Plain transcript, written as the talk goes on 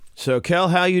So, Kel,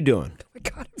 how you doing? Oh my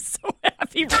God, I'm so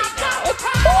happy right now.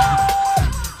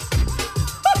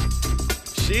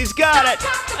 She's got it.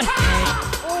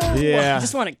 Yeah. I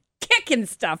just want to kick and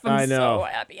stuff. I I'm know. so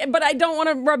happy. But I don't want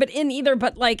to rub it in either,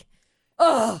 but like,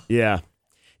 ugh. Yeah.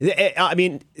 I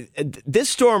mean, this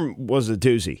storm was a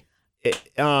doozy.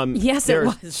 Yes, it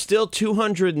was. There's still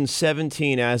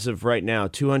 217 as of right now,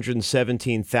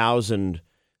 217,000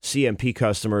 CMP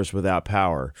customers without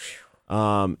power.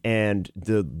 And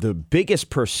the biggest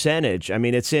percentage, I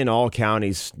mean, it's in all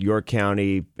counties, York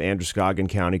County, Androscoggin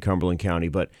County, Cumberland County,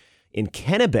 but in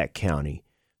Kennebec County,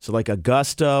 so like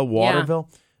Augusta, Waterville,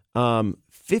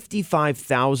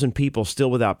 55,000 people still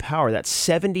without power. That's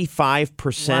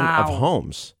 75% of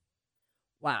homes.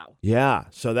 Wow. Yeah,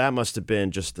 so that must have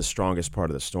been just the strongest part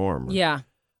of the storm. Yeah.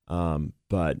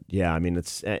 But yeah, I mean,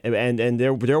 it's and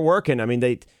they're working. I mean,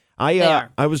 They are.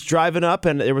 I was driving up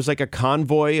and there was like a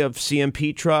convoy of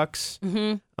CMP trucks.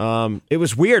 Mm-hmm. It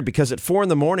was weird because at 4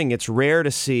 a.m, it's rare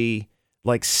to see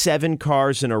like 7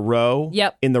 cars in a row.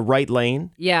 Yep. In the right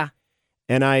lane. Yeah.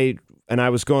 And I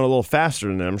was going a little faster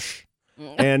than them.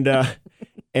 And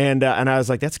I was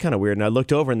like, that's kind of weird. And I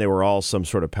looked over and they were all some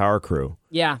sort of power crew.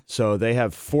 Yeah. So they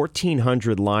have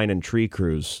 1,400 line and tree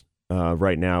crews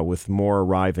right now, with more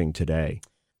arriving today.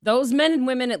 Those men and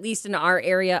women, at least in our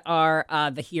area, are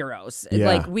the heroes. Yeah.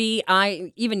 Like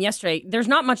even yesterday, there's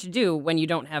not much to do when you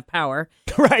don't have power.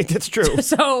 Right, that's true.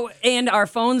 So, and our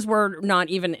phones were not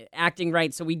even acting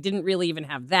right, so we didn't really even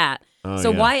have that. Oh,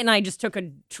 so yeah. Wyatt and I just took a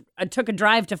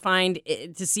drive to find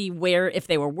to see if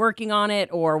they were working on it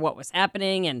or what was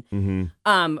happening, and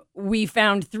we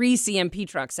found 3 CMP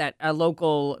trucks at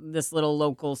this little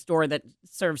local store that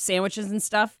serves sandwiches and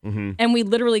stuff, and we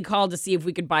literally called to see if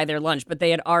we could buy their lunch, but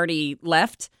they had already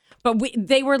left. But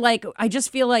they were like, I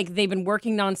just feel like they've been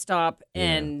working nonstop,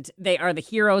 and they are the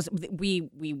heroes. We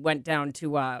went down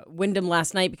to Wyndham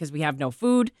last night because we have no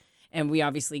food, and we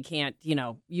obviously can't,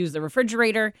 use the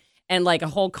refrigerator. And like a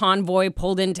whole convoy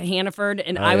pulled into Hannaford,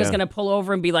 and I was gonna pull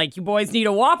over and be like, "You boys need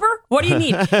a Whopper? What do you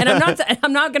need?" And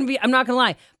I'm not gonna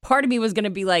lie. Part of me was gonna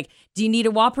be like, "Do you need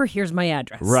a Whopper? Here's my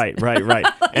address." Right.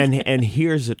 and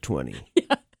here's a 20.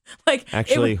 Yeah. Like,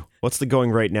 actually, what's the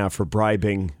going rate now for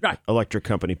bribing electric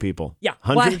company people? Yeah.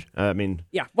 100? I mean.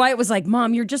 Yeah. Wyatt was like,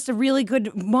 "Mom, you're just a really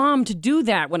good mom to do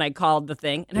that," when I called the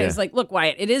thing. And I was like, "Look,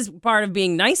 Wyatt, it is part of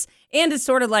being nice, and it's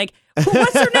sort of like,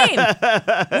 what's her name?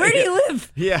 Where do you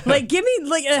live? Yeah. Like, give me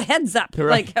like a heads up.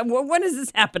 Right. Like, when is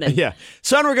this happening?" Yeah.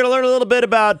 Son, we're going to learn a little bit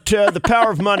about the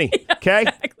power of money, okay?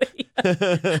 Exactly.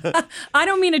 I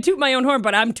don't mean to toot my own horn,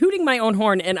 but I'm tooting my own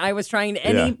horn, and I was trying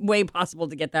any way possible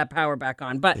to get that power back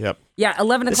on. But 11 o'clock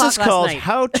last night. This is called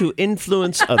How to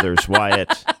Influence Others,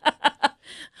 Wyatt.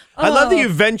 I love that you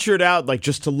ventured out like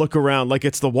just to look around like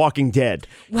it's The Walking Dead.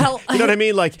 Well, you know what I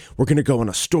mean? Like, we're going to go on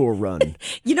a store run.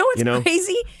 You know what's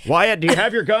crazy? Wyatt, do you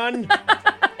have your gun?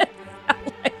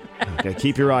 Okay,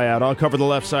 keep your eye out. I'll cover the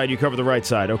left side, you cover the right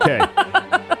side. Okay.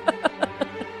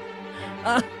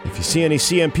 If you see any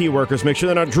CMP workers, make sure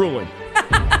they're not drooling.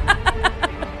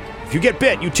 If you get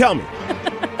bit, you tell me.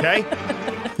 Okay?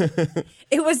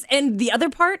 And the other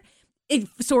part, it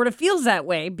sort of feels that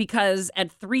way because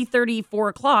at 3:30, 4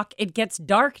 o'clock, it gets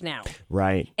dark now.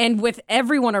 Right. And with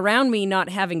everyone around me not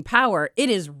having power, it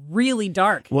is really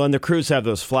dark. Well, and the crews have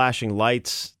those flashing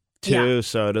lights too,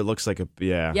 so it looks like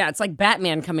Yeah, it's like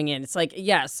Batman coming in. It's like,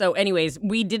 so anyways,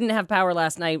 we didn't have power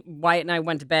last night. Wyatt and I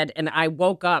went to bed, and I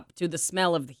woke up to the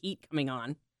smell of the heat coming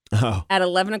on at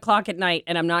 11 o'clock at night,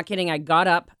 and I'm not kidding. I got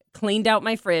up, cleaned out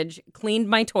my fridge, cleaned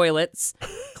my toilets,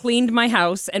 cleaned my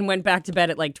house, and went back to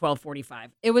bed at like 12:45.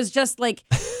 It was just like,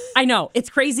 I know, it's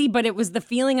crazy, but it was the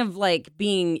feeling of like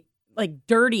being like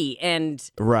dirty and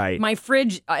my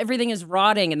fridge, everything is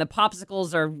rotting and the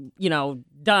popsicles are,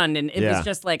 done. And it was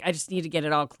just like, I just need to get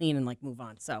it all clean and like move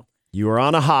on. So you were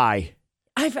on a high.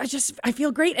 I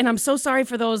feel great. And I'm so sorry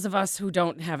for those of us who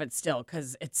don't have it still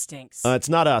because it stinks. It's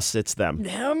not us, it's them.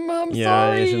 I'm sorry.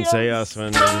 Yeah, you shouldn't say us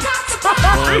when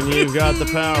you've got the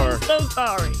power. I'm so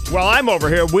sorry. Well, I'm over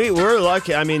here. We're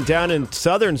lucky. I mean, down in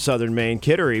southern Maine,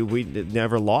 Kittery, we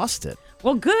never lost it.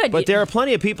 Well, good. But there are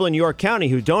plenty of people in York County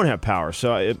who don't have power,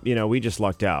 so we just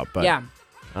lucked out. But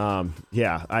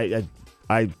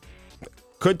I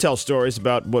could tell stories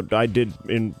about what I did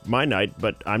in my night,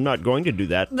 but I'm not going to do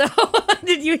that. No.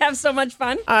 Did you have so much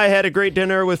fun? I had a great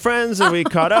dinner with friends, and we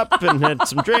caught up and had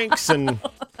some drinks, and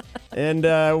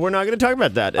we're not going to talk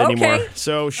about that anymore.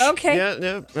 So, okay.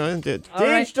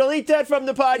 Delete that from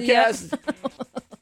the podcast. Yeah.